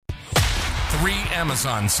Three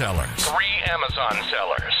Amazon sellers.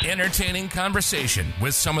 Entertaining conversation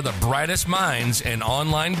with some of the brightest minds in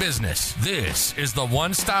online business. This is the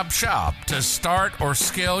one-stop shop to start or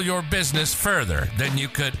scale your business further than you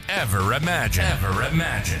could ever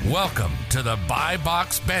imagine. Welcome to the Buy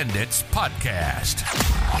Box Bandits podcast.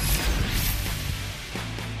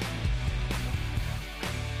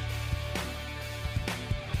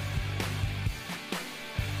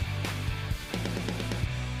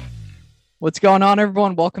 What's going on,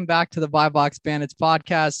 everyone? Welcome back to the Buy Box Bandits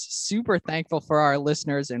podcast. Super thankful for our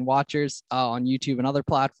listeners and watchers on YouTube and other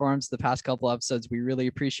platforms. The past couple episodes, we really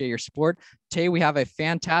appreciate your support. Today, we have a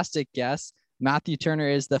fantastic guest. Matthew Turner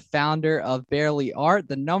is the founder of Bearly Art,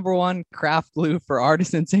 the #1 craft glue for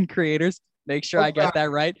artisans and creators. Make sure I get that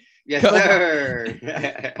right. Yes,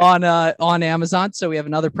 sir. on Amazon. So we have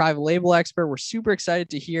another private label expert. We're super excited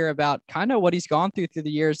to hear about kind of what he's gone through the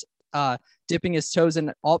years, dipping his toes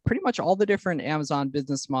in pretty much all the different Amazon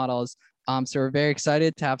business models. So we're very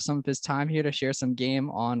excited to have some of his time here to share some game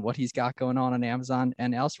on what he's got going on Amazon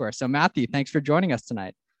and elsewhere. So Matthew, thanks for joining us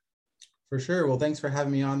tonight. For sure. Well, thanks for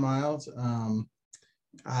having me on, Miles.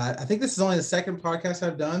 I think this is only the second podcast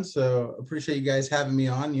I've done, so appreciate you guys having me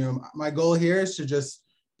on. You know, my goal here is to just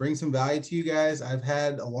bring some value to you guys. I've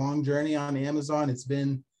had a long journey on Amazon. It's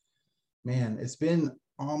been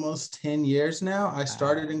almost 10 years now. I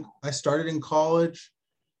started in college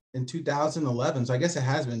in 2011. So I guess it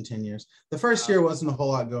has been 10 years. The first year wasn't a whole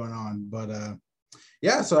lot going on, but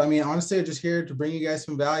yeah. So, I mean, honestly, I'm just here to bring you guys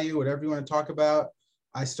some value, whatever you want to talk about.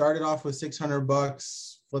 I started off with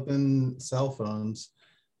 $600 flipping cell phones,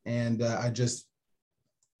 and I just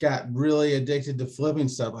got really addicted to flipping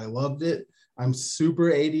stuff. I loved it. I'm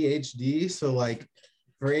super ADHD. So like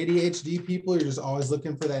for ADHD people, you're just always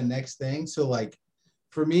looking for that next thing. So like,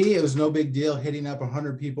 for me, it was no big deal hitting up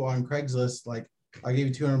 100 people on Craigslist. Like, I'll give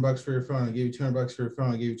you $200 for your phone. I'll give you $200 for your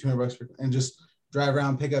phone. I'll give you $200 and just drive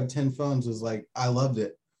around, pick up 10 phones. Was like, I loved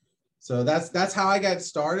it. So that's how I got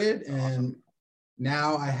started. And awesome.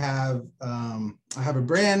 Now I have a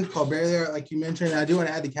brand called Bearly Art, like you mentioned. And I do want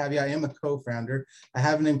to add the caveat, I am a co-founder. I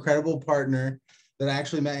have an incredible partner that I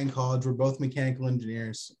actually met in college. We're both mechanical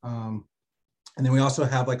engineers. And then we also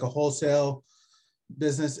have like a wholesale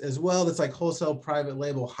business as well that's like wholesale private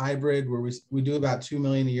label hybrid, where we do about $2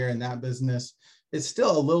 million a year in that business. It's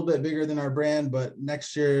still a little bit bigger than our brand, but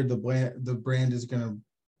next year the brand is going to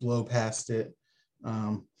blow past it.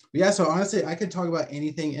 Yeah, so honestly, I could talk about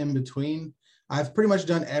anything in between. I've pretty much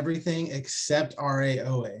done everything except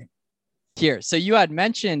RAOA. Here, so you had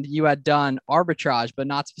mentioned you had done arbitrage, but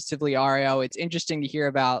not specifically RAO. It's interesting to hear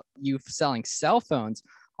about you selling cell phones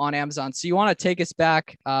on Amazon. So you want to take us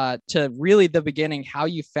back to really the beginning, how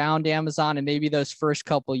you found Amazon and maybe those first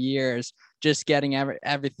couple years, just getting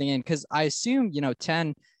everything in. Because I assume,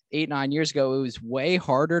 8, 9 years ago, it was way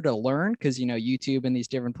harder to learn because, YouTube and these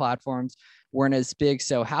different platforms weren't as big.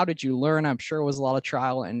 So how did you learn? I'm sure it was a lot of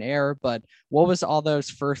trial and error, but what was all those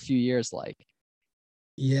first few years like?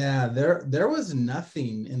 Yeah, there was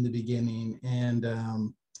nothing in the beginning. And,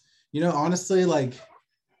 honestly, like,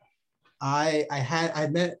 I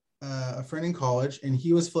met a friend in college, and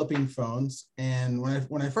he was flipping phones. And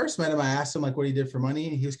when I first met him, I asked him like what he did for money,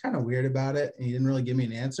 and he was kind of weird about it, and he didn't really give me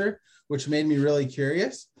an answer, which made me really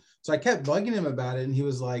curious. So I kept bugging him about it, and he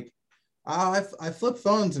was like, "Oh, I flip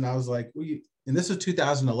phones," and I was like, and this was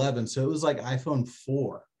 2011, so it was like iPhone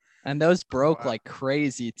 4. And those broke like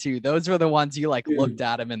crazy too. Those were the ones you like looked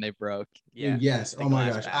at them and they broke. Yeah. Yes. Oh my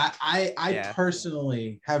gosh. I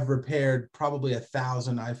personally have repaired probably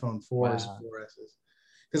 1,000 iPhone 4s, 4Ss,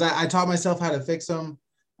 because I taught myself how to fix them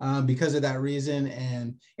because of that reason.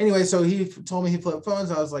 And anyway, so he told me he flipped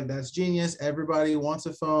phones. I was like, that's genius. Everybody wants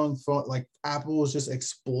a phone. Like Apple was just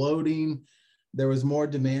exploding. There was more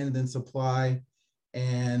demand than supply.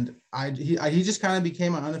 And he just kind of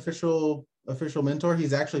became an official mentor.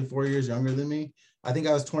 He's actually 4 years younger than me. I think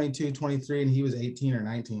I was 22, 23, and he was 18 or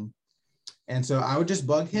 19. And so I would just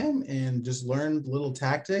bug him and just learn little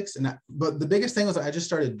tactics. But the biggest thing was I just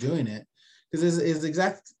started doing it, because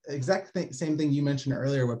it's same thing you mentioned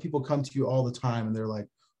earlier, where people come to you all the time and they're like,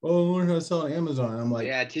 "Oh, I learned how to sell on Amazon." And I'm like,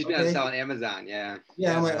 "Yeah, teach me how to sell on Amazon." Yeah.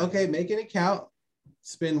 I'm like, "Okay, make an account,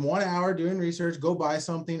 spend 1 hour doing research, go buy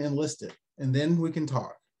something and list it, and then we can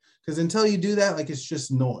talk." Because until you do that, like, it's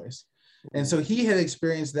just noise. And so he had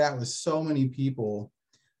experienced that with so many people.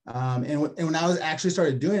 And when I was actually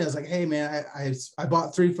started doing it, I was like, "Hey man, I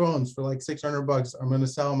bought 3 phones for like $600. I'm going to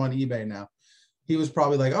sell them on eBay now." He was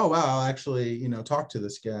probably like, "Oh wow, I'll actually, talk to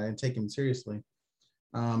this guy and take him seriously."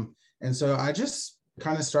 And so I just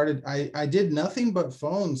kind of started, I did nothing but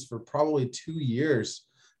phones for probably 2 years.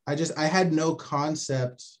 I had no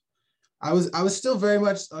concept I was still very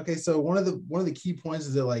much okay. So one of the key points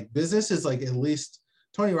is that like business is like at least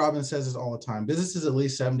Tony Robbins says this all the time. Business is at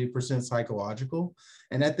least 70% psychological.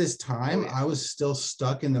 And at this time, I was still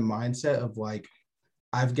stuck in the mindset of like,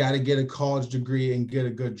 I've got to get a college degree and get a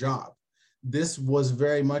good job. This was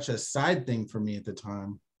very much a side thing for me at the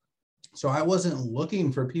time. So I wasn't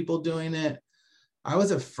looking for people doing it. I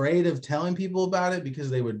was afraid of telling people about it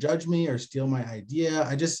because they would judge me or steal my idea.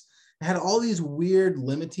 I had all these weird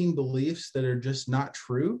limiting beliefs that are just not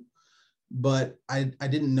true, but I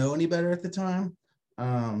didn't know any better at the time.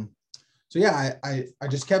 So yeah, I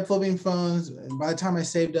just kept flipping phones. And by the time I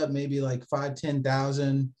saved up maybe like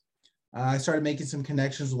 10,000, I started making some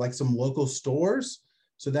connections with like some local stores.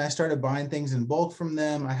 So then I started buying things in bulk from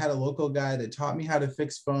them. I had a local guy that taught me how to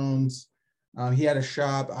fix phones. He had a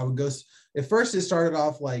shop. I would go, at first it started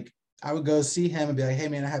off like, I would go see him and be like, hey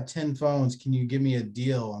man, I have 10 phones. Can you give me a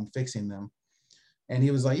deal on fixing them? And he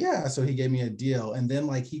was like, yeah. So he gave me a deal. And then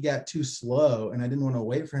like he got too slow and I didn't want to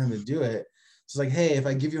wait for him to do it. So it's like, hey, if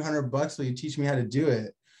I give you $100, will you teach me how to do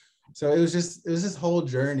it? So it was this whole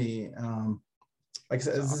journey. Like I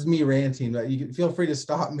said, this is me ranting, but you can feel free to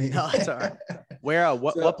stop me. No, it's all right. Where,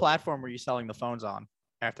 what platform were you selling the phones on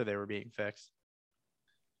after they were being fixed?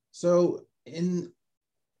 So in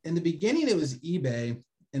the beginning, it was eBay.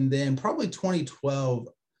 And then probably 2012,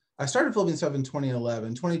 I started flipping stuff in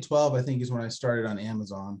 2011. 2012, I think, is when I started on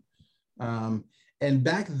Amazon. And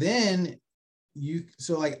back then,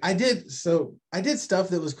 I did stuff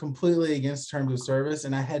that was completely against terms of service,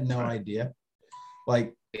 and I had no idea.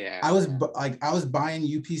 Like, Yeah. I was buying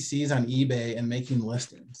UPCs on eBay and making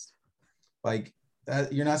listings. Like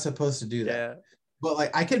that, you're not supposed to do that. Yeah. But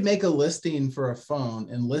like, I could make a listing for a phone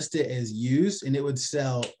and list it as used, and it would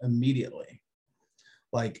sell immediately.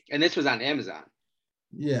 Like, And this was on Amazon.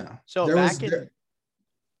 yeah. So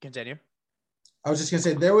continue. I was just gonna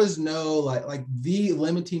say there was no like the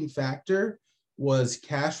limiting factor was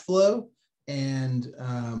cash flow and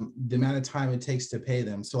the amount of time it takes to pay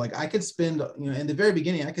them. So like I could spend, in the very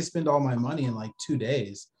beginning, I could spend all my money in like 2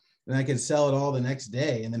 days, and I could sell it all the next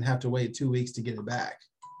day and then have to wait 2 weeks to get it back.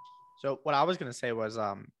 So what I was going to say was,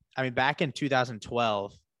 back in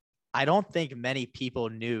 2012, I don't think many people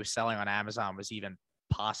knew selling on Amazon was even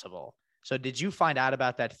possible. So did you find out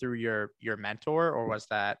about that through your mentor, or was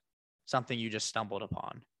that something you just stumbled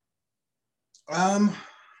upon?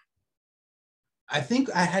 I think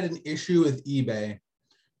I had an issue with eBay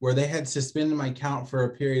where they had suspended my account for a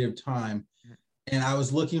period of time, and I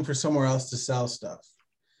was looking for somewhere else to sell stuff.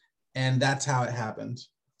 And that's how it happened.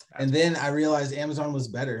 And then I realized Amazon was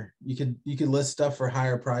better. You could list stuff for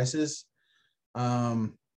higher prices.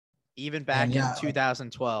 Even back in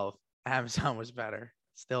 2012, Amazon was better.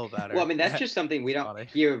 Still better. Well, I mean, that's just something we don't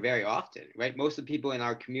hear very often, right? Most of the people in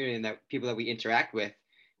our community and people that we interact with,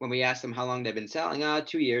 when we ask them how long they've been selling,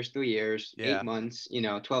 2 years, 3 years, 8 months,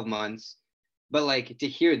 12 months. But like to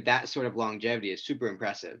hear that sort of longevity is super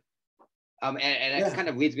impressive. And it kind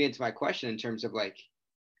of leads me into my question in terms of like,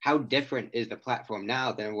 how different is the platform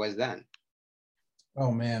now than it was then?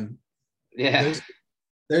 Oh man. Yeah.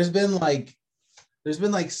 There's been like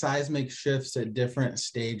seismic shifts at different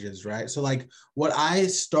stages, right? So like what I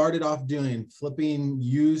started off doing, flipping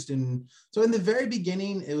used, and so in the very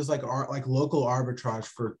beginning, it was like local arbitrage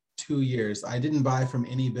for 2 years. I didn't buy from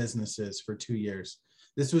any businesses for 2 years.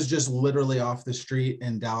 This was just literally off the street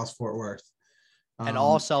in Dallas, Fort Worth. And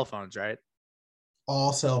all cell phones, right?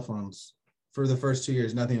 All cell phones for the first 2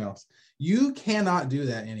 years, nothing else. You cannot do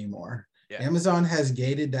that anymore. Yeah. Amazon has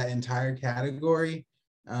gated that entire category.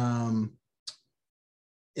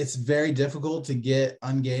 It's very difficult to get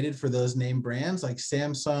ungated for those name brands. Like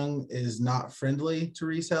Samsung is not friendly to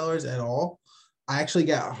resellers at all. I actually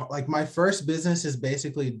got like my first business is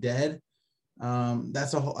basically dead.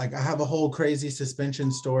 That's I have a whole crazy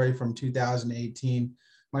suspension story from 2018.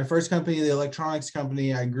 My first company, the electronics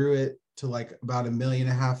company, I grew it to like about $1.5 million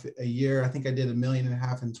a year. I think I did $1.5 million in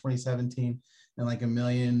 2017 and like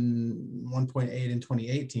 1.8 in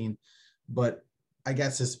 2018. But I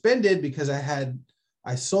got suspended because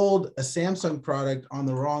I sold a Samsung product on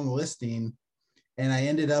the wrong listing, and I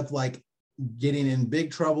ended up like getting in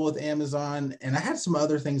big trouble with Amazon. And I had some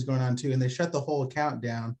other things going on too, and they shut the whole account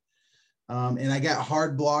down. And I got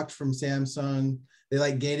hard blocked from Samsung. They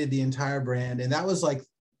like gated the entire brand, and that was like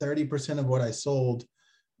 30% of what I sold.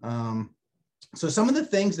 So some of the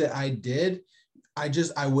things that I did,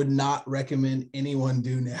 I would not recommend anyone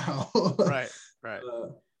do now. Right.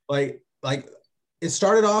 Like it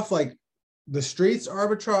started off like the streets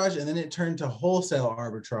arbitrage, and then it turned to wholesale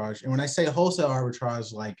arbitrage. And when I say wholesale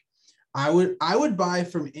arbitrage, like I would buy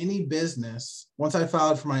from any business. Once I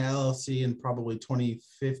filed for my LLC in probably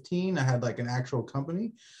 2015, I had like an actual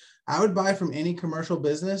company. I would buy from any commercial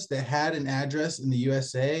business that had an address in the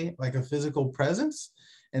USA, like a physical presence,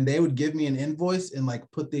 and they would give me an invoice and like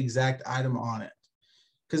put the exact item on it.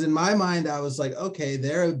 Because in my mind, I was like, okay,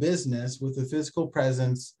 they're a business with a physical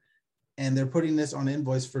presence and they're putting this on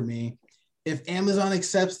invoice for me. If Amazon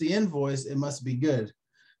accepts the invoice, it must be good.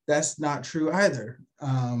 That's not true either.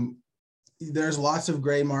 There's lots of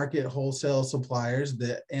gray market wholesale suppliers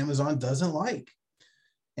that Amazon doesn't like.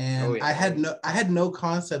 And I had no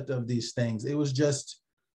concept of these things. It was just,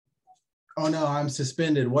 oh no, I'm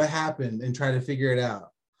suspended. What happened? And try to figure it out.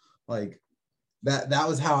 Like that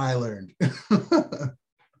was how I learned.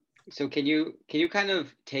 So can you kind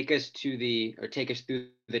of take us through the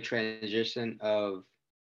transition of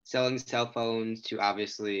selling cell phones to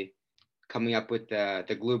obviously coming up with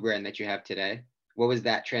the Glue brand that you have today? What was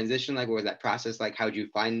that transition like? What was that process like? How'd you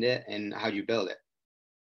find it and how'd you build it?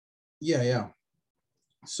 Yeah.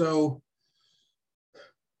 So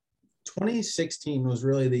 2016 was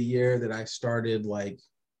really the year that I started, like,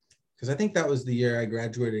 because I think that was the year I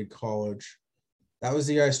graduated college. That was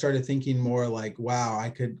the year I started thinking more like, wow, I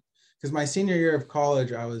could, because my senior year of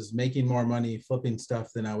college, I was making more money flipping stuff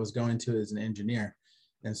than I was going to as an engineer.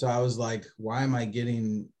 And so I was like, why am I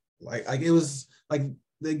getting like it was like,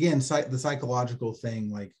 again, the psychological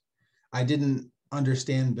thing. Like I didn't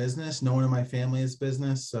understand business. No one in my family is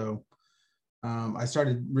business. So I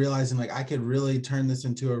started realizing like I could really turn this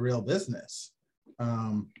into a real business.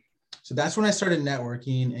 So that's when I started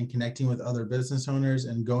networking and connecting with other business owners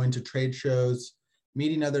and going to trade shows,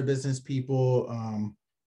 meeting other business people.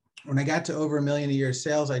 When I got to over $1 million a year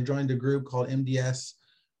sales, I joined a group called MDS,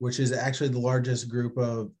 which is actually the largest group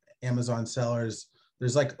of Amazon sellers.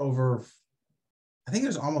 There's like I think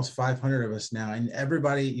there's almost 500 of us now, and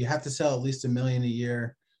everybody, you have to sell at least $1 million a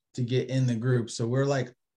year to get in the group. So we're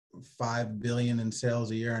like 5 billion in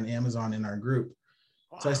sales a year on Amazon in our group.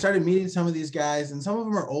 Wow. So I started meeting some of these guys, and some of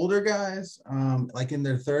them are older guys, like in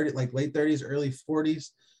their 30s, like late 30s, early 40s,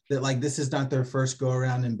 that like this is not their first go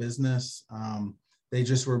around in business. They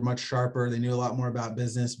just were much sharper. They knew a lot more about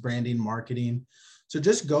business, branding, marketing. So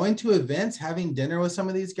just going to events, having dinner with some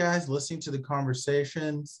of these guys, listening to the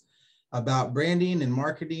conversations about branding and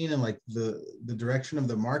marketing and like the direction of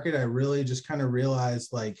the market, I really just kind of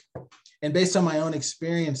realized like, and based on my own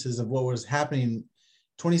experiences of what was happening,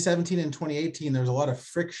 2017 and 2018, there was a lot of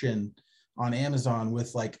friction on Amazon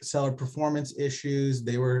with like seller performance issues.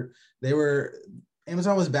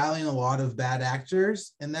 Amazon was battling a lot of bad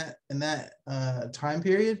actors in that time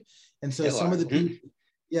period. And so some of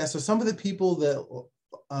the people that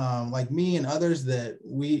like me and others that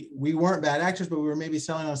we weren't bad actors, but we were maybe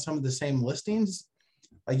selling on some of the same listings.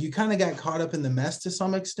 Like you kind of got caught up in the mess to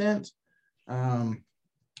some extent.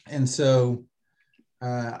 And so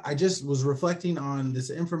I just was reflecting on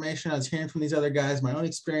this information I was hearing from these other guys, my own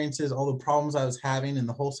experiences, all the problems I was having in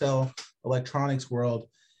the wholesale electronics world.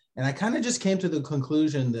 And I kind of just came to the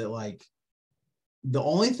conclusion that like the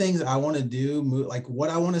only things I want to do, like what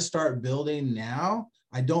I want to start building now,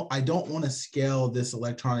 I don't want to scale this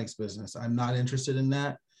electronics business. I'm not interested in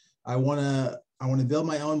that. I want to build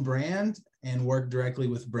my own brand and work directly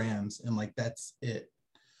with brands. And like, that's it.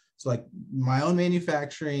 So like my own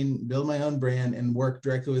manufacturing, build my own brand and work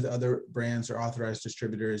directly with other brands or authorized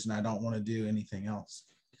distributors. And I don't want to do anything else.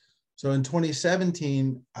 So in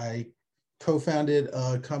 2017, I co-founded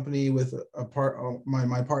a company with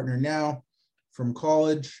my partner now from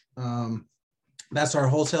college. That's our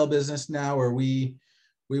wholesale business now, where we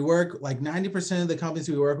work like 90% of the companies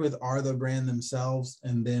we work with are the brand themselves.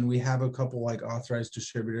 And then we have a couple like authorized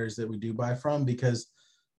distributors that we do buy from because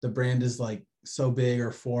the brand is like so big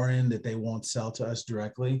or foreign that they won't sell to us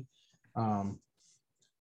directly.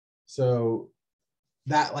 So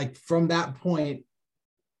that like from that point,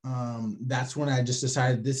 that's when I just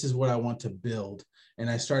decided this is what I want to build. And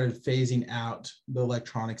I started phasing out the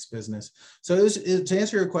electronics business. So to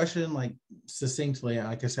answer your question, like succinctly,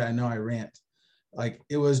 like I said, I know I rant. Like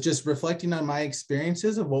it was just reflecting on my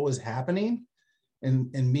experiences of what was happening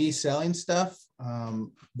and me selling stuff,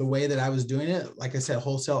 the way that I was doing it. Like I said,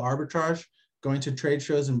 wholesale arbitrage, going to trade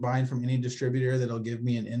shows and buying from any distributor that'll give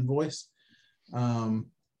me an invoice.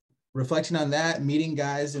 Reflecting on that, meeting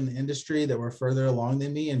guys in the industry that were further along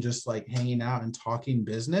than me and just like hanging out and talking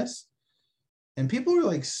business. And people were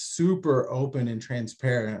like super open and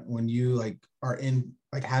transparent when you like are in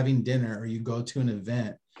like having dinner or you go to an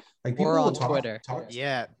event. Like people on will talk, Twitter.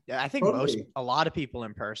 Yeah, I think totally. a lot of people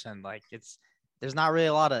in person, like there's not really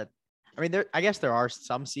a lot of, I mean, I guess there are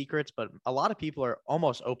some secrets, but a lot of people are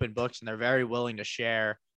almost open books and they're very willing to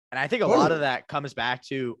share And I think a lot of that comes back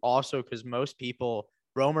to also because most people,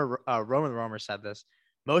 Roman Romer said this,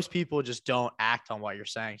 most people just don't act on what you're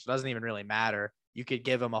saying. So it doesn't even really matter. You could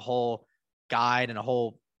give them a whole guide and a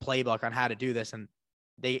whole playbook on how to do this, and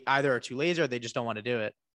they either are too lazy or they just don't want to do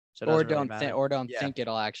it. So or don't think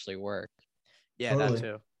it'll actually work. Yeah, that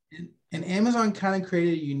too. And Amazon kind of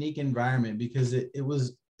created a unique environment because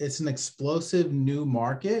it's an explosive new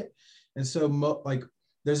market. And so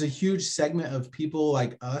there's a huge segment of people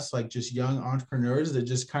like us, like just young entrepreneurs that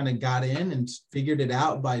just kind of got in and figured it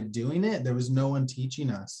out by doing it. There was no one teaching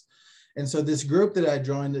us. And so this group that I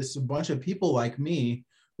joined, is a bunch of people like me,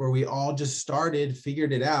 where we all just started,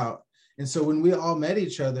 figured it out. And so when we all met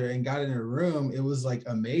each other and got in a room, it was like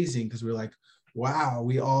amazing because we were like, wow,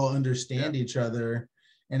 we all understand each other.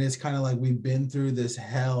 And it's kind of like we've been through this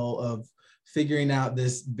hell of figuring out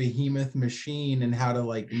this behemoth machine and how to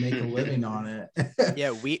like make a living on it.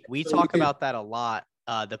 Yeah, we talk about that a lot,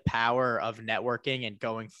 the power of networking and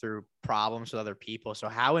going through problems with other people. So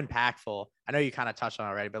how impactful, I know you kind of touched on it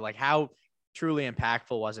already, but like how truly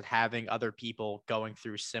impactful was it having other people going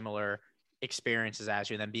through similar experiences as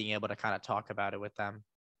you and then being able to kind of talk about it with them?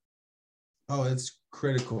 Oh, it's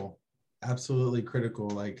critical. Absolutely critical.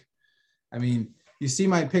 Like, I mean, you see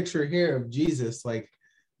my picture here of Jesus. Like,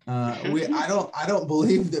 I don't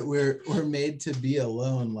believe that we're made to be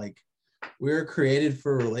alone. Like, we're created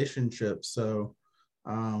for relationships. So,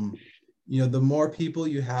 the more people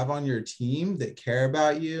you have on your team that care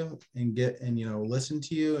about you and listen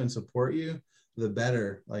to you and support you, the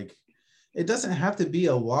better. Like, it doesn't have to be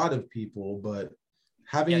a lot of people, but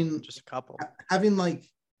having just a couple, having like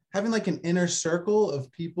an inner circle of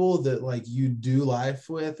people that like you do life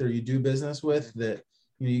with or you do business with, that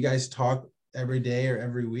you guys talk every day or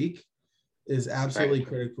every week, is absolutely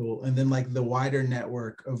critical. And then like the wider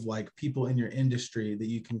network of like people in your industry that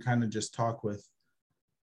you can kind of just talk with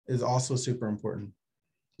is also super important.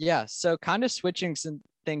 Yeah. So kind of switching some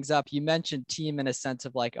things up, you mentioned team in a sense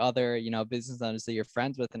of like other, business owners that you're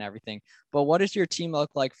friends with and everything, but what does your team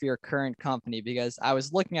look like for your current company? Because I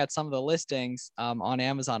was looking at some of the listings on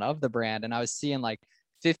Amazon of the brand, and I was seeing like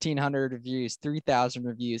 1,500 reviews, 3,000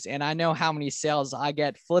 reviews. And I know how many sales I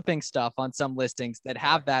get flipping stuff on some listings that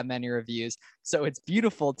have that many reviews. So it's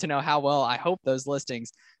beautiful to know how well I hope those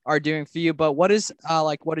listings are doing for you. But what does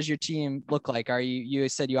your team look like? You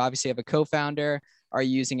said you obviously have a co-founder. Are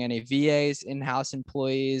you using any VAs, in-house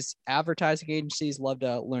employees, advertising agencies? Love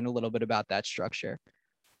to learn a little bit about that structure.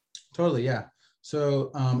 Totally. Yeah.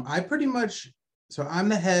 So I'm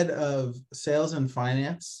the head of sales and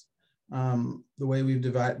finance. The way we've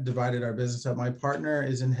divided our business up. My partner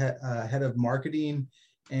is head of marketing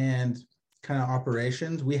and kind of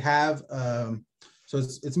operations. We have, so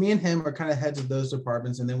it's me and him are kind of heads of those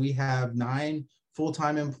departments. And then we have 9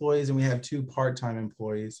 full-time employees and we have 2 part-time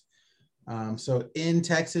employees. So in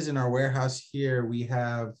Texas, in our warehouse here, we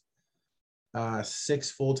have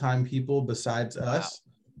 6 full-time people besides us.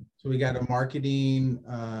 So we got a marketing,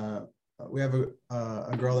 we have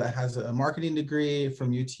a girl that has a marketing degree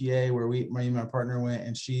from UTA where my partner went,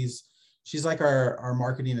 and she's like our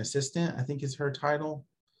marketing assistant, I think is her title.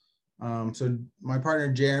 So my partner,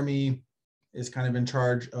 Jeremy, is kind of in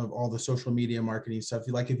charge of all the social media marketing stuff.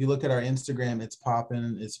 If you look at our Instagram, it's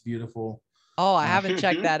popping, it's beautiful. Oh, I haven't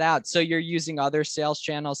checked that out. So you're using other sales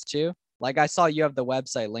channels too? Like I saw you have the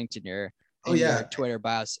website linked in your Twitter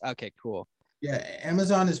bios. Okay, cool. Yeah,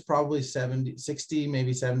 Amazon is probably 60,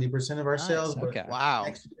 maybe 70% of our sales. Okay. Wow.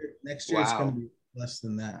 Next year it's going to be less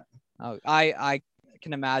than that. Oh, I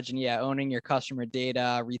can imagine. Yeah, owning your customer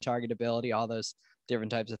data, retargetability, all those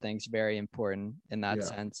different types of things, very important in that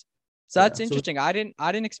sense. So that's interesting. I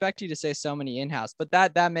didn't expect you to say so many in-house, but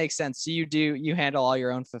that makes sense. So you handle all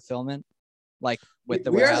your own fulfillment, like with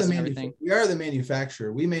the warehouse and everything. We are the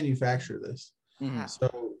manufacturer. We manufacture this. Mm-hmm.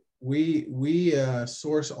 So we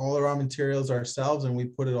source all the raw materials ourselves and we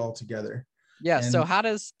put it all together. Yeah. And so how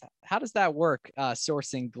does that work?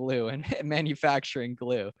 Sourcing glue and manufacturing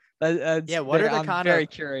glue. What are very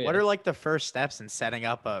curious. What are like the first steps in setting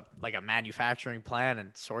up a manufacturing plan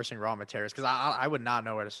and sourcing raw materials? Because I would not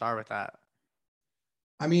know where to start with that.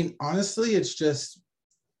 I mean, honestly, it's just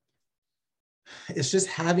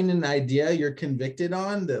having an idea you're convicted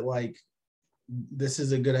on that like this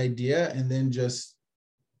is a good idea, and then just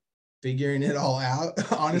figuring it all out.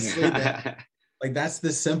 Honestly, that's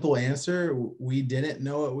the simple answer. We didn't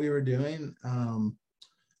know what we were doing.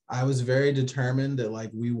 I was very determined that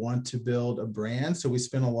like we want to build a brand. So we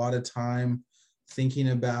spent a lot of time thinking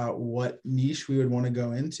about what niche we would want to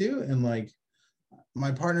go into. And like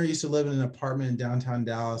my partner used to live in an apartment in downtown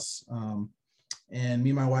Dallas. and me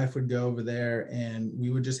and my wife would go over there, and we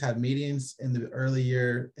would just have meetings in the early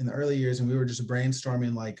years, and we were just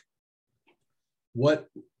brainstorming like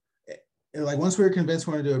once we were convinced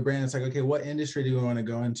we want to do a brand, it's like, okay, what industry do we want to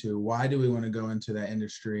go into? Why do we want to go into that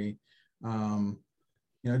industry?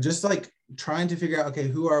 Just like trying to figure out, okay,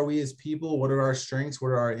 who are we as people? What are our strengths? What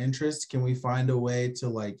are our interests? Can we find a way to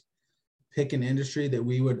like pick an industry that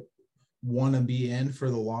we would want to be in for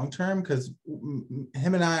the long term? Because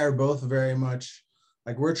him and I are both very much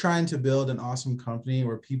like, we're trying to build an awesome company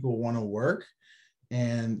where people want to work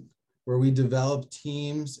and where we develop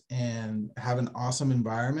teams and have an awesome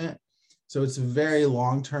environment. So it's a very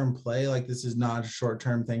long-term play. Like, this is not a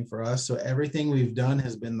short-term thing for us. So everything we've done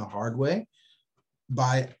has been the hard way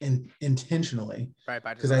intentionally. Right.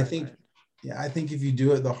 Because I think if you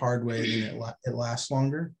do it the hard way, then it lasts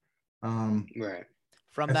longer. Right.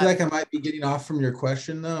 I feel like I might be getting off from your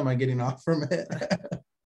question though. Am I getting off from it?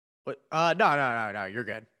 No. You're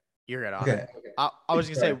good. You're good. Okay. I was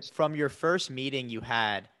gonna say, from your first meeting you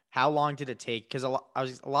had, how long did it take? Because a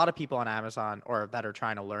lot of people on Amazon or that are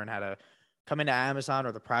trying to learn how to come into Amazon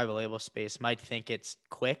or the private label space might think it's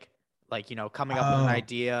quick. Like, coming up with an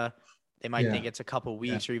idea, they might think it's a couple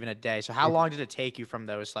weeks or even a day. So how long did it take you from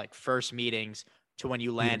those like first meetings to when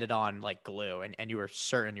you landed on like glue and you were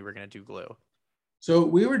certain you were going to do glue? So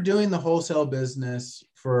we were doing the wholesale business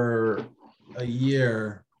for a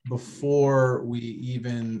year before we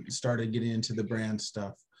even started getting into the brand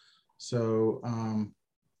stuff. So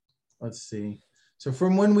let's see. So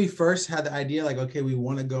from when we first had the idea, like, okay, we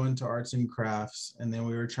want to go into arts and crafts, and then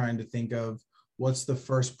we were trying to think of what's the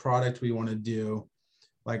first product we want to do.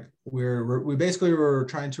 Like we basically were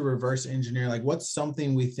trying to reverse engineer, like what's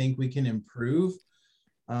something we think we can improve,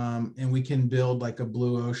 and we can build like a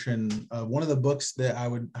blue ocean. One of the books that I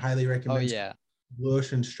would highly recommend, Blue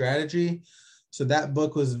Ocean Strategy. So that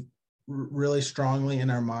book was really strongly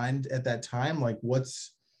in our mind at that time. Like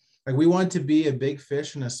we want to be a big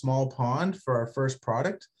fish in a small pond for our first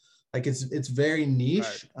product. Like it's very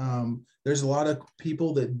niche. Right. There's a lot of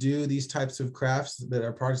people that do these types of crafts that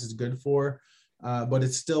our product is good for, but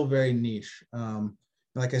it's still very niche.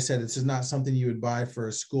 Like I said, this is not something you would buy for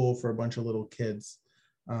a school for a bunch of little kids.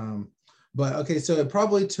 But okay, so it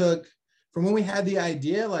probably took from when we had the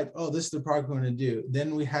idea, like, oh, this is the product we're going to do.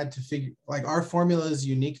 Then we had to figure, like, our formula is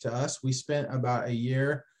unique to us. We spent about a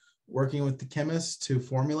year working with the chemists to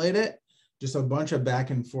formulate it, just a bunch of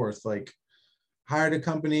back and forth, like hired a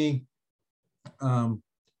company,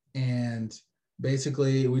 and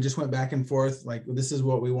basically we just went back and forth, like, this is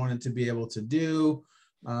what we wanted to be able to do.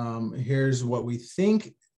 Here's what we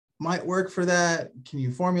think might work for that. Can you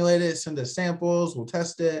formulate it? Send us samples, we'll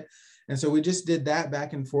test it. And so we just did that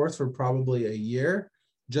back and forth for probably a year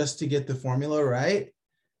just to get the formula right.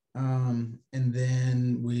 And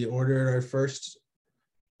then we ordered our first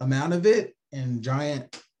amount of it in our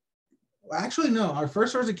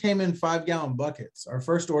first orders came in 5-gallon buckets. Our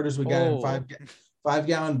first orders we got in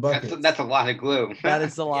 5-gallon buckets. That's a lot of glue. That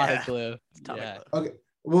is a lot of glue. Yeah. Okay.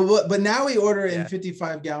 Well, but now we order in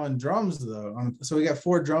 55-gallon drums though. So we got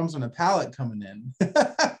 4 drums on a pallet coming in.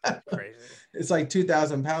 Crazy. It's like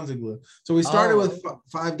 2,000 pounds of glue. So we started with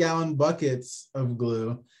 5-gallon buckets of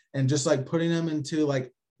glue and just like putting them into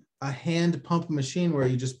like a hand pump machine where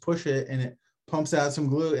you just push it and it pumps out some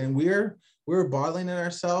glue. And we were bottling it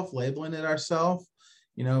ourselves, labeling it ourselves.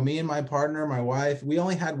 Me and my partner, my wife, we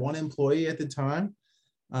only had 1 employee at the time.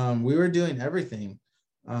 We were doing everything.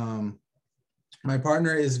 My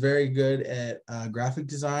partner is very good at graphic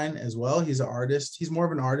design as well. He's an artist. He's more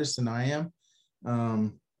of an artist than I am.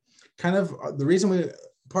 Part of the reason we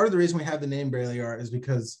have the name Barely Art is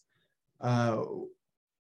because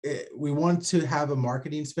we want to have a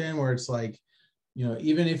marketing spin where it's like,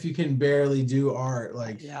 even if you can barely do art,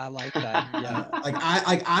 like, yeah, I like that. Yeah.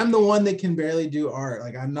 I'm the one that can barely do art.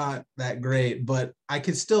 Like, I'm not that great, but I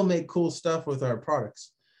can still make cool stuff with our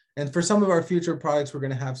products. And for some of our future products, we're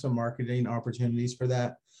going to have some marketing opportunities for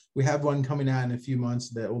that. We have one coming out in a few months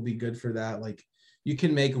that will be good for that. Like, you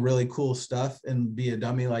can make really cool stuff and be a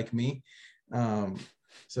dummy like me.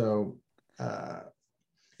 So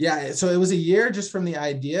it was a year just from the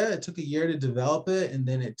idea. It took a year to develop it. And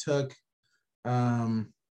then it took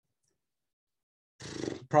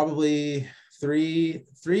probably 3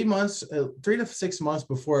 to 6 months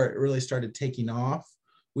before it really started taking off.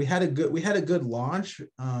 We had a good launch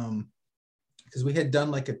because we had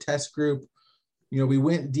done like a test group. We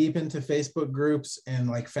went deep into Facebook groups and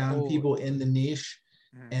like found people in the niche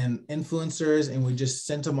and influencers, and we just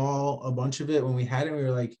sent them all a bunch of it. When we had it, we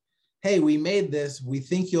were like, hey, we made this. We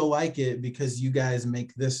think you'll like it because you guys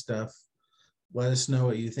make this stuff. Let us know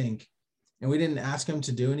what you think. And we didn't ask them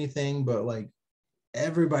to do anything, but like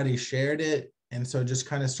everybody shared it. And so it just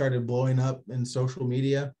kind of started blowing up in social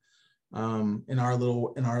media, in our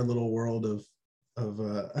little world of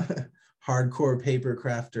hardcore paper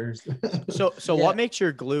crafters. So what makes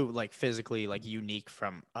your glue like physically like unique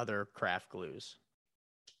from other craft glues?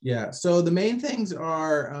 Yeah. So the main things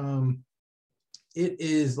are, it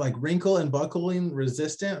is like wrinkle and buckling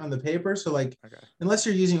resistant on the paper. So like, unless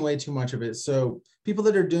you're using way too much of it. So people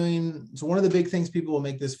that are doing, so one of the big things people will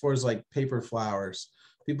make this for is like paper flowers.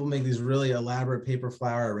 People make these really elaborate paper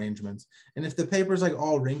flower arrangements. And if the paper is like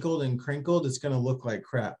all wrinkled and crinkled, it's going to look like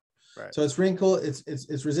crap. Right. So it's wrinkled,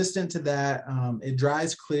 it's resistant to that. It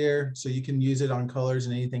dries clear, so you can use it on colors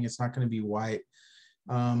and anything. It's not going to be white.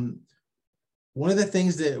 One of the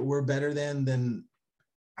things that we're better than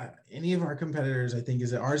any of our competitors, I think,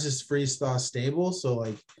 is that ours is freeze thaw stable. So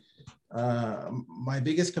like my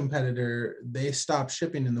biggest competitor, they stop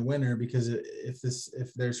shipping in the winter because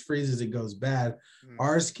if there's freezes, it goes bad.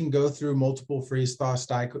 Ours can go through multiple freeze thaw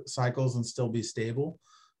cycles and still be stable.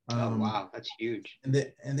 Oh wow, that's huge. And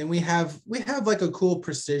then we have like a cool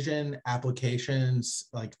precision applications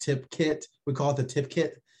like tip kit. We call it the tip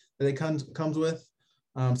kit that it comes with.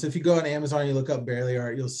 So if you go on Amazon, you look up Barely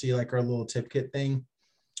Art, you'll see like our little tip kit thing.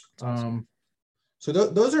 So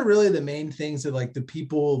those are really the main things that like the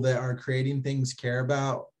people that are creating things care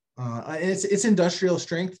about. And it's industrial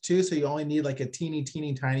strength too, so you only need like a teeny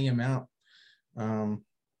tiny amount.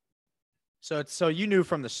 So you knew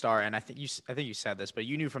from the start, and I think you said this, but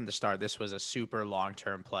you knew from the start this was a super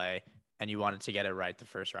long-term play, and you wanted to get it right the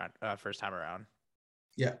first time around.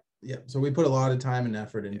 Yeah. So we put a lot of time and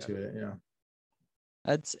effort into it. Yeah.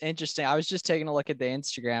 That's interesting. I was just taking a look at the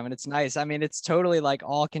Instagram, and it's nice. I mean, it's totally like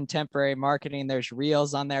all contemporary marketing. There's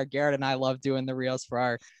reels on there. Garrett and I love doing the reels for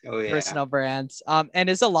our personal brands. And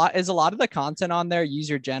is a lot of the content on there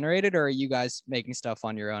user generated, or are you guys making stuff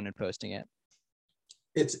on your own and posting it?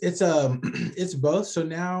 It's both. So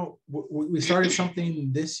now we started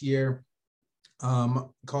something this year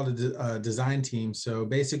called a design team. So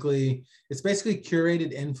basically, it's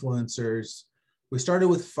curated influencers. We started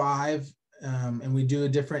with 5. And we do a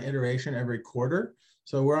different iteration every quarter.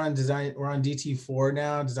 So we're on DT4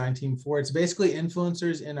 now, design team 4. It's basically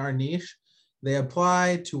influencers in our niche. They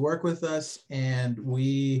apply to work with us, and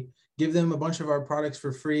we give them a bunch of our products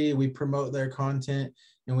for free. We promote their content,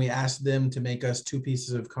 and we ask them to make us 2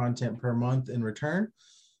 pieces of content per month in return.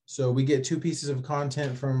 So we get 2 pieces of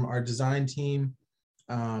content from our design team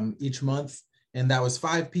each month. And that was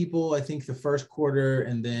 5 people, I think, the first quarter,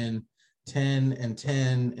 and then 10 and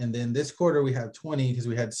 10. And then this quarter we have 20 because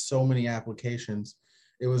we had so many applications.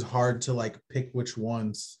 It was hard to like pick which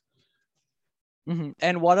ones. Mm-hmm.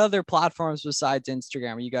 And what other platforms besides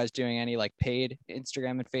Instagram? Are you guys doing any like paid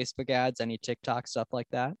Instagram and Facebook ads, any TikTok, stuff like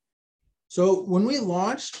that? So when we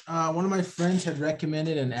launched, one of my friends had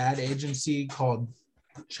recommended an ad agency called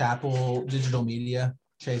Chapel Digital Media,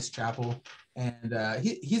 Chase Chapel. And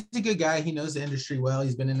he's a good guy. He knows the industry well.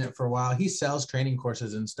 He's been in it for a while. He sells training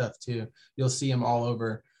courses and stuff too. You'll see him all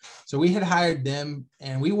over. So we had hired them,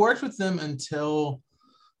 and we worked with them until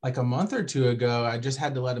like a month or 2 ago. I just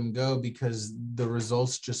had to let him go because the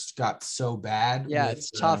results just got so bad. Yeah,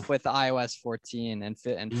 it's tough with iOS 14 and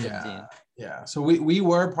 15. Yeah. So we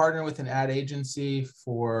were partnered with an ad agency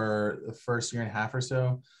for the first year and a half or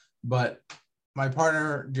so, but my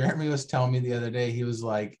partner, Jeremy, was telling me the other day, he was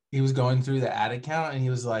going through the ad account, and he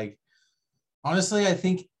was like, honestly, I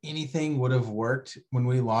think anything would have worked when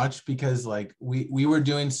we launched because like we were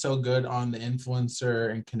doing so good on the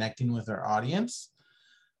influencer and connecting with our audience.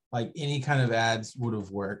 Like any kind of ads would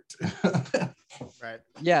have worked. Right.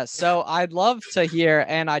 Yeah. So I'd love to hear,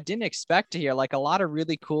 and I didn't expect to hear like a lot of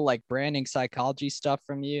really cool like branding psychology stuff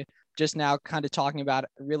from you. Just now kind of talking about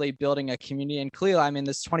really building a community. And clearly, I mean,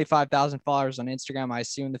 there's 25,000 followers on Instagram. I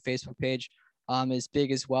assume the Facebook page is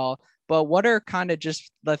big as well. But what are kind of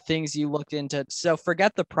just the things you looked into? So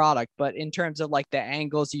forget the product, but in terms of like the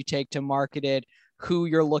angles you take to market it, who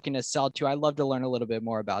you're looking to sell to, I'd love to learn a little bit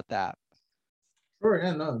more about that. Sure.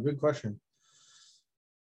 Yeah, no, good question.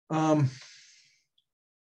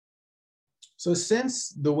 So since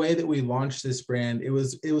the way that we launched this brand, it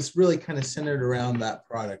was really kind of centered around that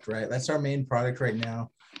product, right? That's our main product right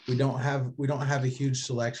now. We don't have a huge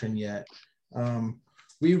selection yet.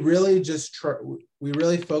 We really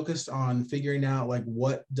focused on figuring out like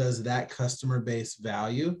what does that customer base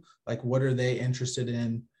value, like what are they interested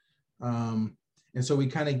in, and so we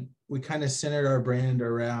kind of centered our brand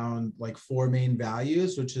around like 4 main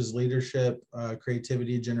values, which is leadership,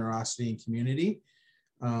 creativity, generosity, and community.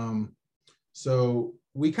 So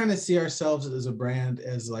we kind of see ourselves as a brand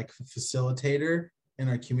as like a facilitator in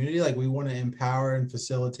our community. Like we want to empower and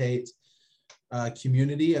facilitate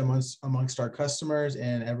community amongst our customers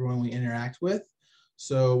and everyone we interact with.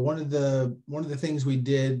 So one of the things we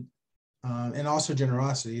did, and also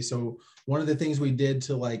generosity. So one of the things we did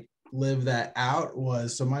to like live that out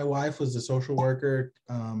was, so my wife was a social worker,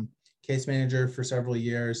 case manager for several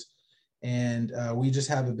years. And we just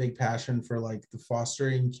have a big passion for like the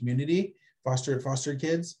fostering community, foster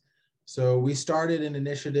kids. So we started an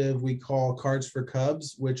initiative we call Cards for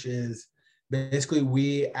Cubs, which is basically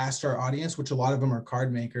we asked our audience, which a lot of them are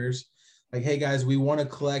card makers, like, hey guys, we want to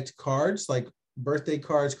collect cards, like birthday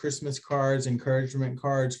cards, Christmas cards, encouragement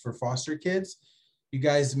cards for foster kids. You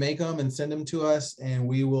guys make them and send them to us, and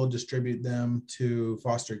we will distribute them to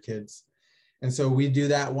foster kids. And so we do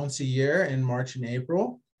that once a year in March and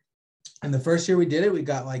April. And the first year we did it, we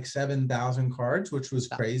got like 7,000 cards, which was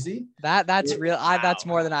crazy. That's real. That's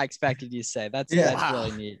more than I expected you to say. That's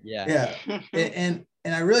really neat. Yeah.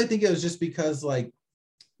 And I really think it was just because like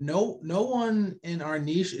no one in our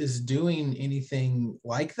niche is doing anything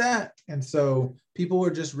like that. And so people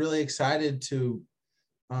were just really excited to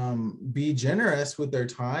be generous with their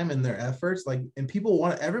time and their efforts. Like, and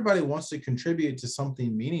everybody wants to contribute to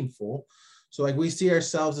something meaningful. So like we see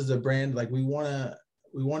ourselves as a brand, like we want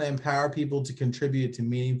to empower people to contribute to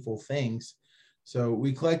meaningful things. So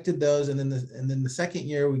we collected those, and then the second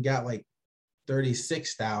year we got like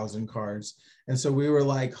 36,000 cards. And so we were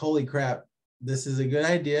like, holy crap, this is a good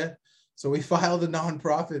idea. So we filed a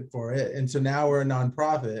nonprofit for it. And so now we're a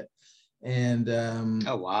nonprofit. And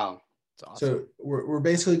oh wow. That's awesome. So we're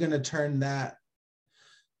basically going to turn that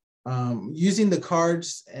using the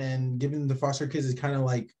cards and giving the foster kids is kind of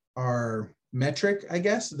like our metric, I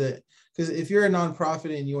guess, that because if you're a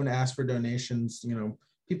nonprofit and you want to ask for donations, you know,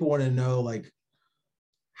 people want to know like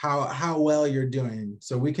how well you're doing.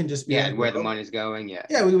 So we can just be like, where the money's going.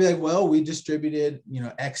 Yeah, we'd be like, well, we distributed, you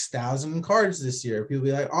know, X thousand cards this year. People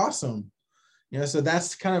be like, awesome. You know, so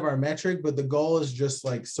that's kind of our metric, but the goal is just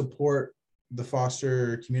like support the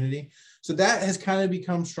foster community. So that has kind of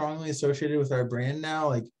become strongly associated with our brand now.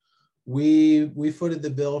 Like we footed the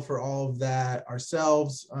bill for all of that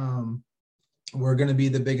ourselves. We're going to be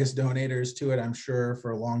the biggest donators to it, I'm sure,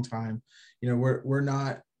 for a long time. You know, we're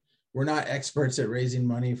not experts at raising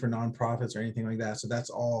money for nonprofits or anything like that. So that's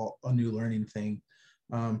all a new learning thing.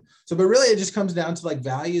 But really it just comes down to like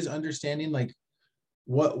values, understanding like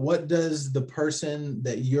what does the person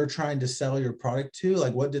that you're trying to sell your product to,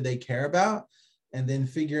 like what do they care about? And then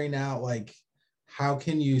figuring out like, how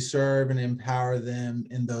can you serve and empower them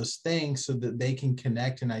in those things so that they can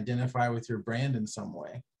connect and identify with your brand in some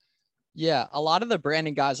way? Yeah, a lot of the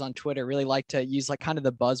branding guys on Twitter really like to use like kind of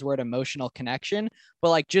the buzzword emotional connection, but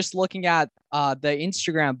like just looking at the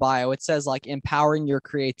Instagram bio, it says like empowering your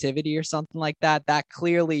creativity or something like that. That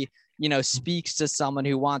clearly, you know, speaks to someone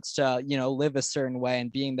who wants to, you know, live a certain way,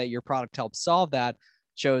 and being that your product helps solve that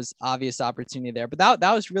shows obvious opportunity there. But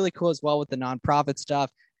that was really cool as well with the nonprofit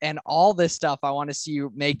stuff. And all this stuff I want to see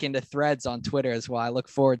you make into threads on Twitter as well. I look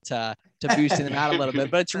forward to boosting them out a little bit,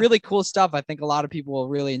 but it's really cool stuff. I think a lot of people will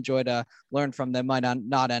really enjoy to learn from them, might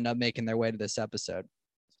not end up making their way to this episode.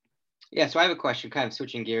 Yeah, so I have a question, kind of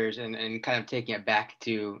switching gears and kind of taking it back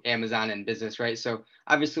to Amazon and business, right? So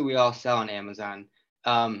obviously we all sell on Amazon,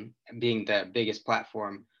 being the biggest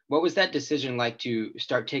platform. What was that decision like to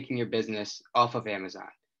start taking your business off of Amazon?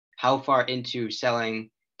 How far into selling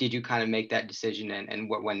did you kind of make that decision, and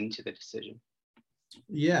what went into the decision?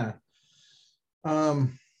 Yeah.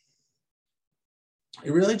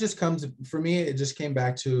 It really just comes, for me, it just came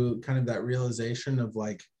back to kind of that realization of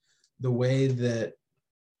like the way that,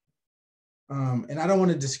 and I don't want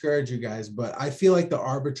to discourage you guys, but I feel like the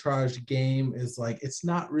arbitrage game is like, it's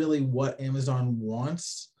not really what Amazon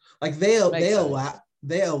wants. Like they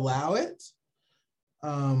allow it.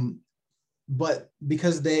 But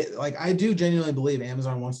because I do genuinely believe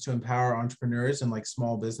Amazon wants to empower entrepreneurs and like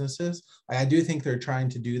small businesses. Like I do think they're trying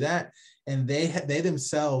to do that. And they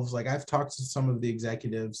themselves, like I've talked to some of the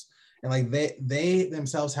executives, and like they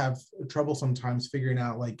themselves have trouble sometimes figuring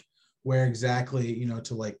out like where exactly, you know,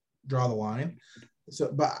 to like draw the line.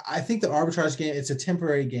 So, but I think the arbitrage game, it's a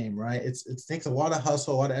temporary game, right? It takes a lot of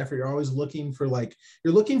hustle, a lot of effort. You're always looking for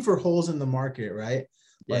holes in the market, right?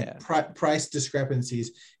 Like price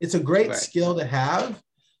discrepancies. It's a great skill to have.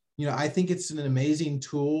 You know, I think it's an amazing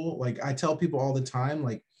tool. Like I tell people all the time,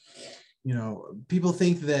 like, you know, people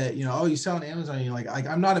think that, you know, oh, you sell on Amazon, and you're like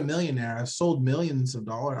I'm not a millionaire. I've sold millions of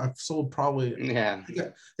dollars. I've sold probably, I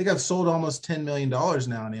think I've sold almost $10 million now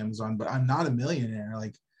on Amazon, but I'm not a millionaire.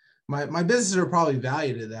 Like my businesses are probably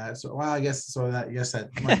valued at that. So, well, I guess that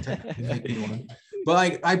might technically make me one. But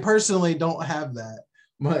like I personally don't have that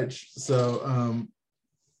much. So,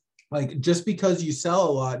 like just because you sell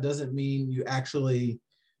a lot doesn't mean you actually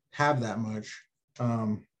have that much.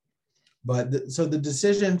 So the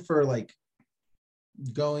decision for like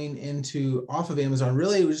going into off of Amazon,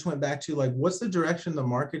 really we just went back to like, what's the direction the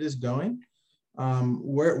market is going?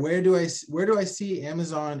 Where do I see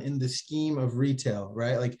Amazon in the scheme of retail,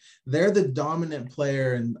 right? Like they're the dominant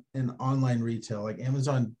player in online retail. Like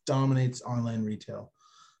Amazon dominates online retail.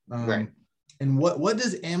 Right. And what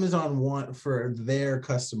does Amazon want for their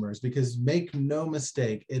customers? Because make no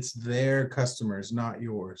mistake, it's their customers, not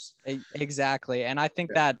yours. Exactly. And I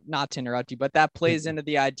think that, not to interrupt you, but that plays into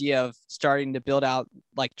the idea of starting to build out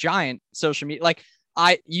like giant social media. Like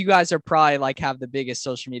you guys are probably like have the biggest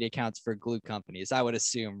social media accounts for glue companies, I would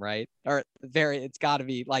assume, right? Or it's got to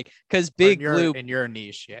be like, because Big Glue in your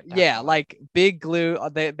niche, yeah, like Big Glue,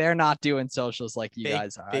 they're not doing socials like you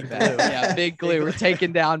guys are. Big Glue. Yeah, Big Glue. We're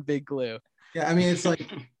taking down Big Glue. Yeah, I mean it's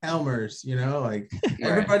like Elmer's, you know, like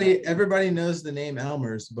everybody knows the name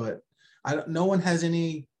Elmer's, but no one has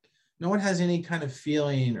any kind of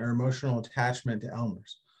feeling or emotional attachment to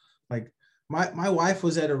Elmer's. Like my wife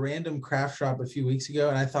was at a random craft shop a few weeks ago,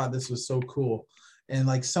 and I thought this was so cool. And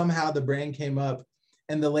like somehow the brand came up,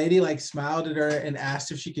 and the lady like smiled at her and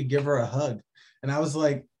asked if she could give her a hug. And I was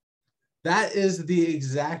like, that is the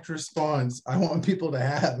exact response I want people to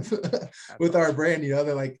have with our brand. You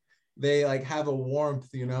know, they have a warmth,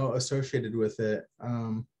 you know, associated with it.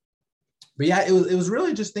 But yeah, it was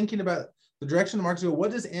really just thinking about the direction the market goes. What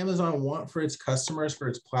does Amazon want for its customers, for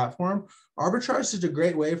its platform? Arbitrage is a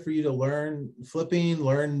great way for you to learn flipping,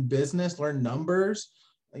 learn business, learn numbers,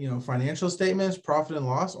 you know, financial statements, profit and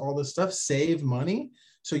loss, all this stuff, save money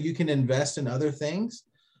so you can invest in other things.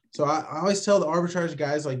 So I always tell the arbitrage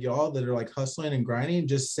guys like y'all that are like hustling and grinding,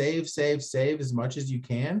 just save as much as you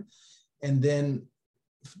can. And then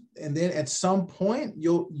at some point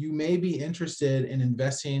you may be interested in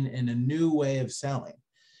investing in a new way of selling,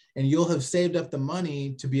 and you'll have saved up the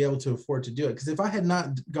money to be able to afford to do it. Because if I had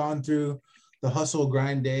not gone through the hustle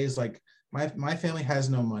grind days, like my family has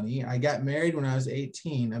no money. I got married when I was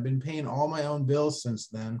 18. I've been paying all my own bills since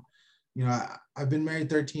then. You know, I've been married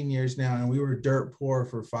 13 years now, and we were dirt poor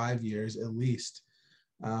for 5 years at least.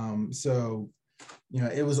 So, you know,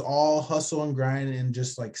 it was all hustle and grind and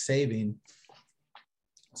just like saving.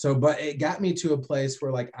 So, but it got me to a place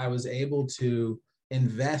where like I was able to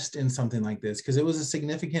invest in something like this, because it was a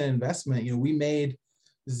significant investment. You know, we made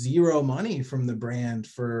zero money from the brand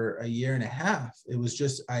for a year and a half. It was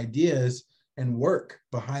just ideas and work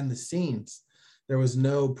behind the scenes. There was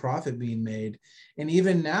no profit being made. And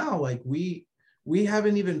even now, like we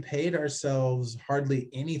haven't even paid ourselves hardly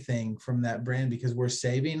anything from that brand, because we're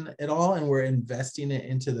saving it all and we're investing it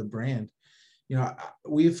into the brand. You know,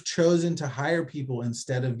 we've chosen to hire people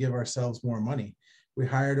instead of give ourselves more money. We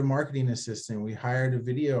hired a marketing assistant. We hired a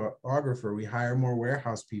videographer. We hire more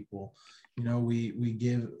warehouse people. You know, we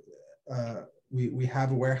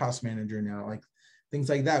have a warehouse manager now, like things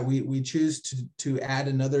like that. We choose to add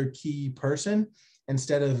another key person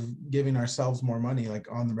instead of giving ourselves more money, like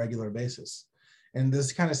on the regular basis. And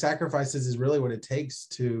this kind of sacrifices is really what it takes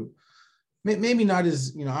to, maybe not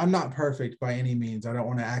as, you know, I'm not perfect by any means. I don't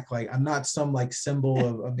want to act like I'm not some like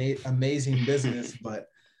symbol of amazing business, but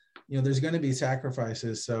you know, there's going to be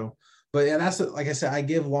sacrifices. So, but yeah, that's like I said, I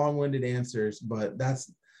give long-winded answers, but that's,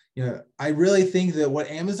 you know, I really think that what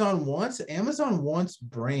Amazon wants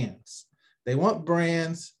brands. They want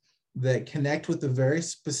brands that connect with a very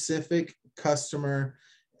specific customer.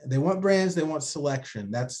 They want brands, they want selection.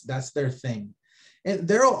 That's their thing. And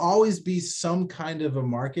there'll always be some kind of a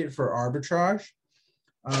market for arbitrage.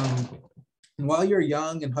 While you're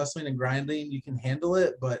young and hustling and grinding, you can handle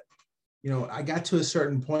it. But, you know, I got to a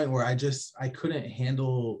certain point where I couldn't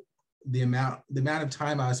handle the amount of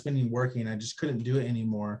time I was spending working. I just couldn't do it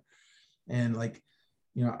anymore. And like,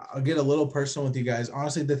 you know, I'll get a little personal with you guys.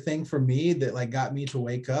 Honestly, the thing for me that like got me to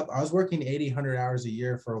wake up, I was working 100 hours a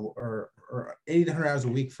year or 100 hours a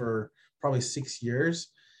week for probably 6 years.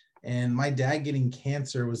 And my dad getting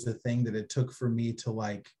cancer was the thing that it took for me to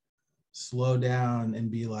like slow down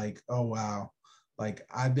and be like, oh, wow, like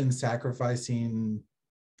I've been sacrificing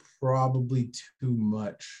probably too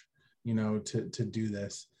much, you know, to do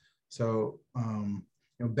this. So, you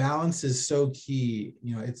know, balance is so key.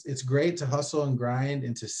 You know, it's great to hustle and grind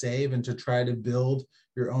and to save and to try to build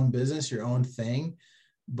your own business, your own thing.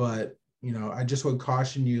 But, you know, I just would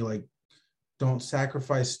caution you, like, don't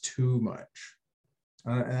sacrifice too much.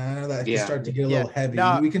 And I know that can start to get a little heavy.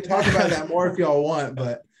 No. We can talk about that more if y'all want,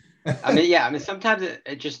 but. I mean, sometimes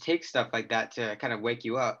it just takes stuff like that to kind of wake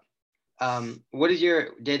you up. What is your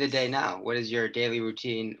day-to-day now? What is your daily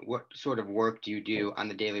routine? What sort of work do you do on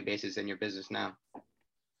the daily basis in your business now?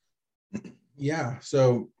 Yeah.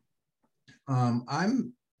 So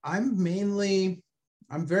I'm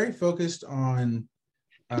very focused on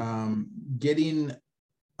getting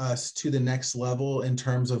us to the next level in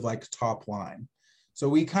terms of like top line. So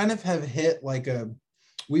we kind of have hit like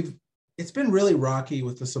it's been really rocky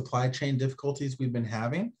with the supply chain difficulties we've been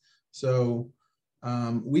having. So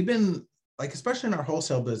we've been like, especially in our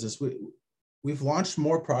wholesale business, we've launched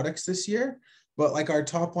more products this year, but like our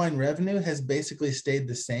top line revenue has basically stayed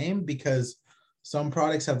the same because some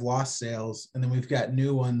products have lost sales, and then we've got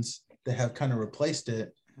new ones that have kind of replaced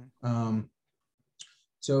it.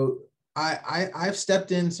 So I've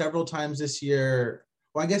stepped in several times this year.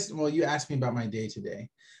 Well, you asked me about my day-to-day.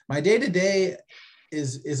 My day-to-day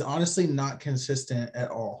is honestly not consistent at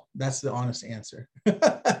all. That's the honest answer.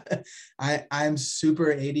 I'm super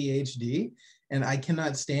ADHD, and I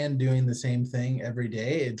cannot stand doing the same thing every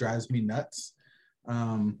day. It drives me nuts.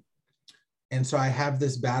 And so I have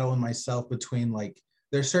this battle in myself between like,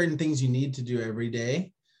 there's certain things you need to do every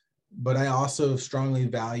day, but I also strongly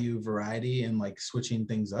value variety and like switching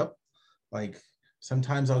things up. Like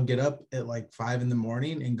sometimes I'll get up at like 5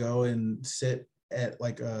 a.m. and go and sit at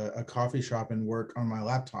like a coffee shop and work on my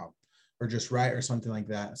laptop or just write or something like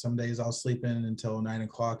that. Some days I'll sleep in until 9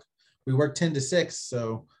 o'clock. We work 10 to 6,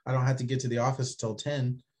 so I don't have to get to the office till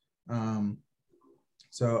 10.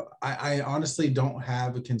 So I honestly don't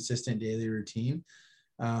have a consistent daily routine.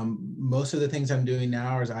 Most of the things I'm doing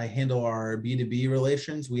now is I handle our B2B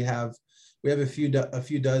relations. We have a few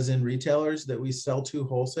dozen retailers that we sell to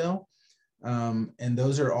wholesale. And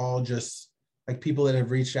those are all just like people that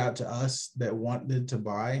have reached out to us that wanted to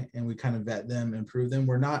buy, and we kind of vet them, improve them.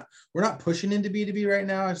 We're not pushing into B2B right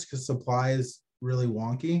now. It's because supply is really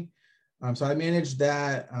wonky. So I manage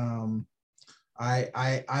that.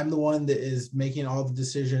 I'm the one that is making all the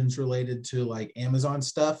decisions related to like Amazon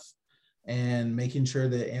stuff and making sure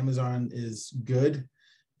that Amazon is good,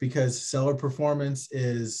 because seller performance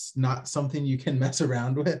is not something you can mess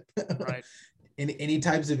around with. Right. Any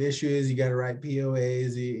types of issues, you got to write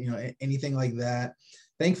POAs, anything like that.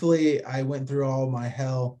 Thankfully, I went through all my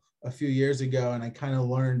hell a few years ago, and I kind of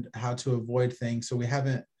learned how to avoid things. So we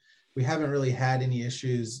haven't really had any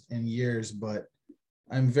issues in years, but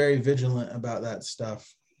I'm very vigilant about that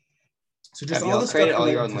stuff. So just have y'all created all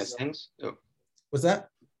your own listings? Oh. What's that?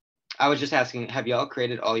 I was just asking, have y'all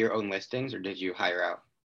created all your own listings, or did you hire out?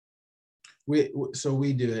 We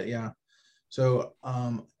do it, yeah. So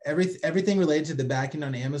everything related to the backend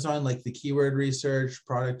on Amazon, like the keyword research,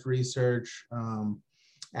 product research,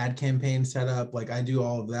 ad campaign setup, like I do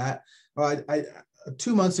all of that. I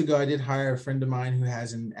 2 months ago, I did hire a friend of mine who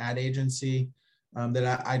has an ad agency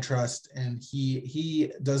that I trust, and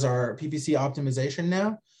he does our PPC optimization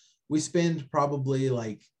now. We spend probably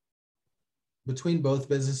like between both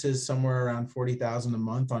businesses somewhere around 40,000 a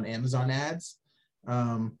month on Amazon ads.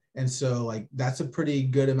 And so like that's a pretty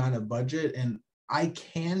good amount of budget, and I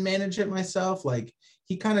can manage it myself. Like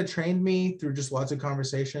he kind of trained me through just lots of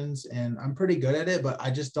conversations, and I'm pretty good at it, but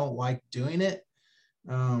I just don't like doing it.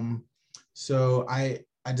 So I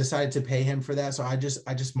decided to pay him for that. So I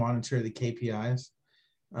just monitor the KPIs.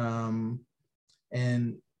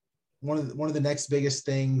 And one of the next biggest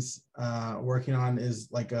things working on is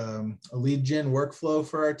like a lead gen workflow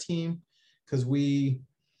for our team, because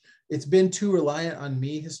it's been too reliant on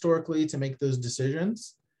me historically to make those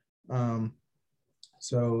decisions.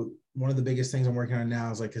 So one of the biggest things I'm working on now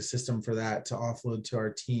is like a system for that to offload to our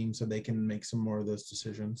team so they can make some more of those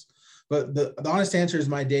decisions. But the honest answer is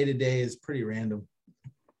my day-to-day is pretty random.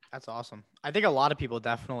 That's awesome. I think a lot of people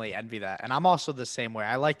definitely envy that. And I'm also the same way.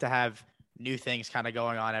 I like to have new things kind of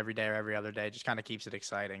going on every day or every other day. Just kind of keeps it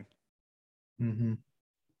exciting. Mm-hmm.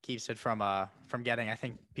 Keeps it from getting, I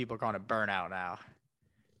think people are calling it burnout now.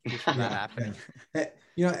 From that happening.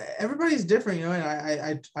 Everybody's different,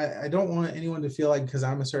 and I don't want anyone to feel like because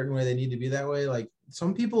I'm a certain way they need to be that way. Like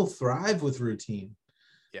some people thrive with routine.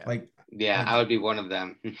 Yeah. I would be one of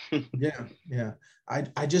them. yeah. I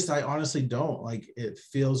honestly don't. Like it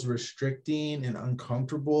feels restricting and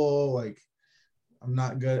uncomfortable. Like I'm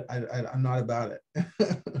not good. I'm not about it.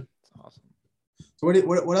 That's awesome. So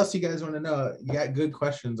what else do you guys want to know? You got good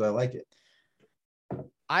questions. I like it.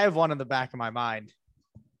 I have one in the back of my mind.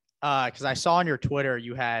 Because I saw on your Twitter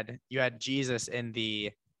you had Jesus in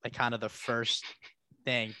the like kind of the first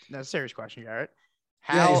thing. That's a serious question, Garrett.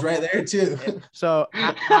 He's right there too. So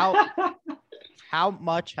how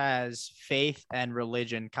much has faith and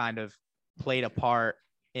religion kind of played a part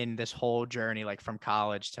in this whole journey, like from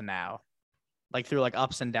college to now, like through like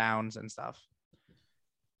ups and downs and stuff?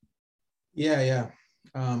 Yeah.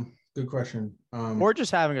 Good question. Or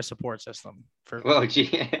just having a support system for. Well,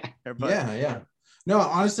 gee. Yeah. No,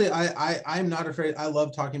 honestly, I'm not afraid. I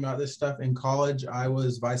love talking about this stuff. In college, I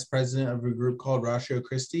was vice president of a group called Ratio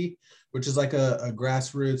Christi, which is like a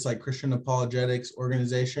grassroots, like Christian apologetics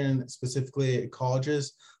organization, specifically at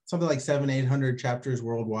colleges, something like 700-800 chapters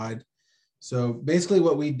worldwide. So basically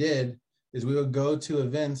what we did is we would go to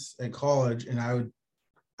events at college, and I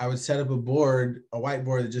would set up a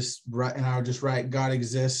whiteboard that just write, and I would just write God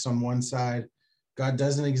exists on one side, God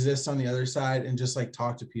doesn't exist on the other side, and just like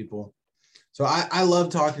talk to people. So I love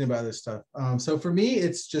talking about this stuff. So for me,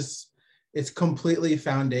 it's completely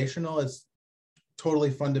foundational. It's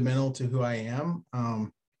totally fundamental to who I am.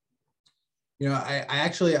 I've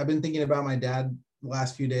been thinking about my dad the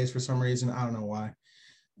last few days for some reason. I don't know why.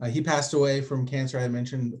 He passed away from cancer, I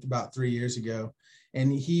mentioned, about 3 years ago.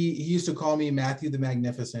 And he used to call me Matthew the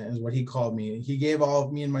Magnificent, is what he called me. He gave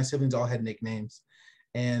me and my siblings all had nicknames.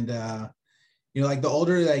 And, like the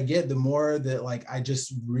older that I get, the more that like I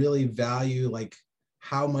just really value like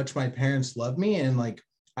how much my parents love me, and like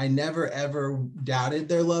I never ever doubted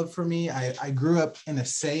their love for me. I grew up in a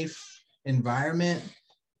safe environment,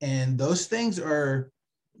 and those things are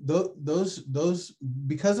those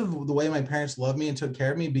because of the way my parents loved me and took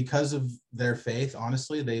care of me, because of their faith.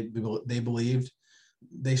 Honestly, they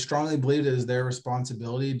strongly believed it was their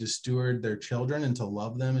responsibility to steward their children and to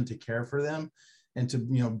love them and to care for them and to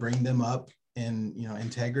bring them up in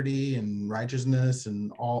integrity and righteousness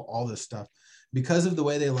and all this stuff. Because of the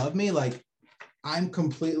way they love me, like I'm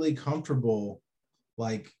completely comfortable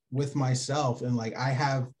like with myself, and like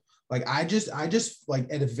I just like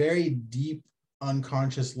at a very deep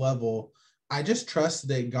unconscious level, I just trust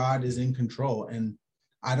that God is in control, and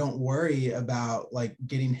I don't worry about like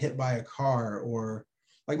getting hit by a car, or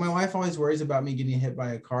like my wife always worries about me getting hit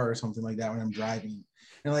by a car or something like that when I'm driving.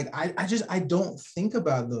 And like I don't think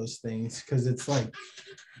about those things, because it's like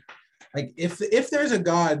if there's a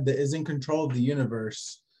God that is in control of the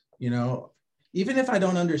universe, even if I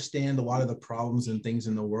don't understand a lot of the problems and things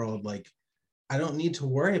in the world, like I don't need to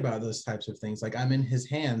worry about those types of things. Like I'm in his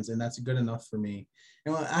hands, and that's good enough for me.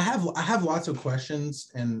 And I have lots of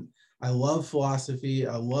questions, and I love philosophy,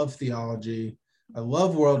 I love theology, I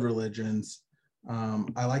love world religions.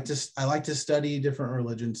 I like to study different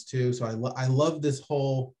religions too. So I love this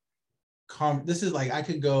whole this is like, I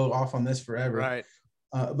could go off on this forever. Right.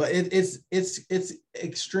 But it's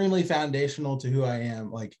extremely foundational to who I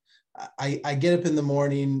am. Like I get up in the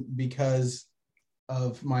morning because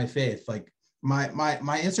of my faith. Like my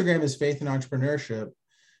Instagram is faith and entrepreneurship,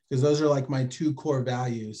 because those are like my two core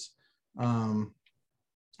values.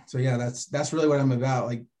 So yeah, that's really what I'm about,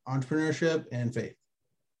 like entrepreneurship and faith.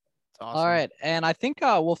 Awesome. All right. And I think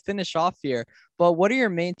we'll finish off here. But what are your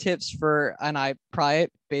main tips for, and I probably,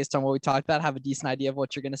 based on what we talked about, have a decent idea of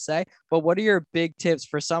what you're going to say, but what are your big tips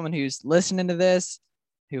for someone who's listening to this,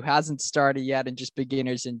 who hasn't started yet, and just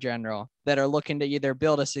beginners in general that are looking to either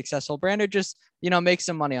build a successful brand or just, make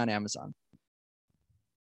some money on Amazon?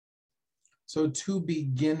 So to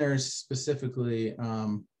beginners specifically,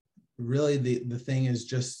 really the thing is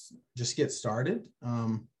just get started.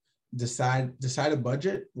 Decide a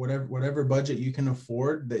budget, whatever budget you can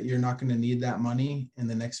afford, that you're not going to need that money in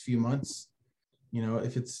the next few months.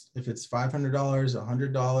 If it's $500,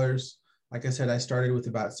 $100, like I said, I started with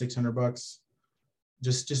about $600.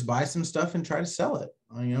 Just buy some stuff and try to sell it.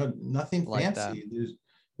 Nothing like fancy.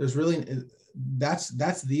 There's really,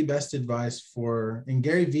 that's the best advice for, and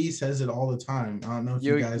Gary Vee says it all the time. I don't know if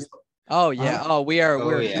you guys. Oh yeah.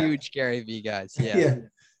 We're huge Gary Vee guys. Yeah. Yeah.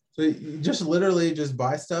 So just literally just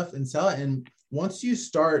buy stuff and sell it. And once you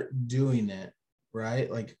start doing it,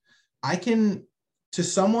 right? Like to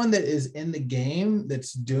someone that is in the game,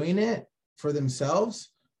 that's doing it for themselves,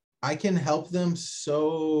 I can help them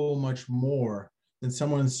so much more than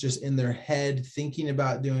someone that's just in their head thinking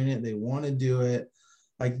about doing it. They want to do it.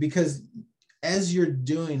 Like, because as you're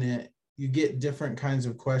doing it, you get different kinds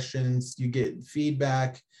of questions, you get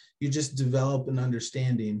feedback, you just develop an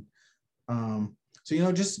understanding.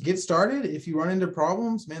 So, just get started. If you run into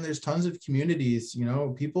problems, man, there's tons of communities,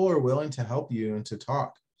 people are willing to help you and to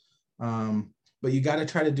talk. But you got to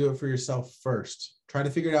try to do it for yourself first. Try to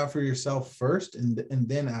figure it out for yourself first, and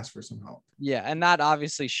then ask for some help. Yeah. And that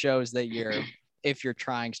obviously shows that if you're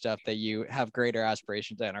trying stuff, that you have greater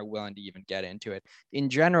aspirations and are willing to even get into it in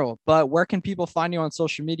general. But where can people find you on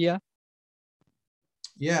social media?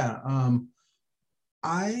 Yeah.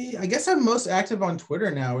 I guess I'm most active on Twitter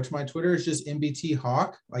now, which my Twitter is just MBT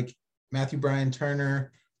Hawk, like Matthew Brian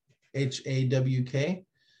Turner, HAWK.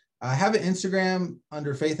 I have an Instagram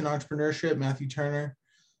under Faith and Entrepreneurship, Matthew Turner.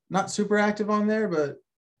 Not super active on there, but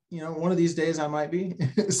one of these days I might be.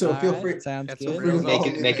 So feel free. Sounds good.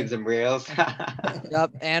 Making some reels.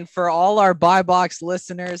 Yep. And for all our Buy Box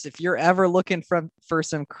listeners, if you're ever looking for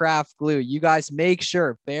some craft glue, you guys make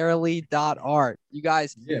sure Fairly.art. You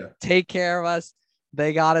guys take care of us.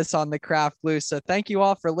 They got us on the craft glue. So thank you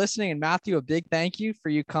all for listening. And Matthew, a big thank you for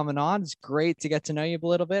you coming on. It's great to get to know you a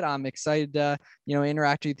little bit. I'm excited to,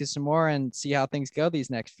 interact with you some more and see how things go these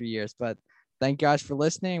next few years. But thank you guys for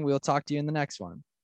listening. We'll talk to you in the next one.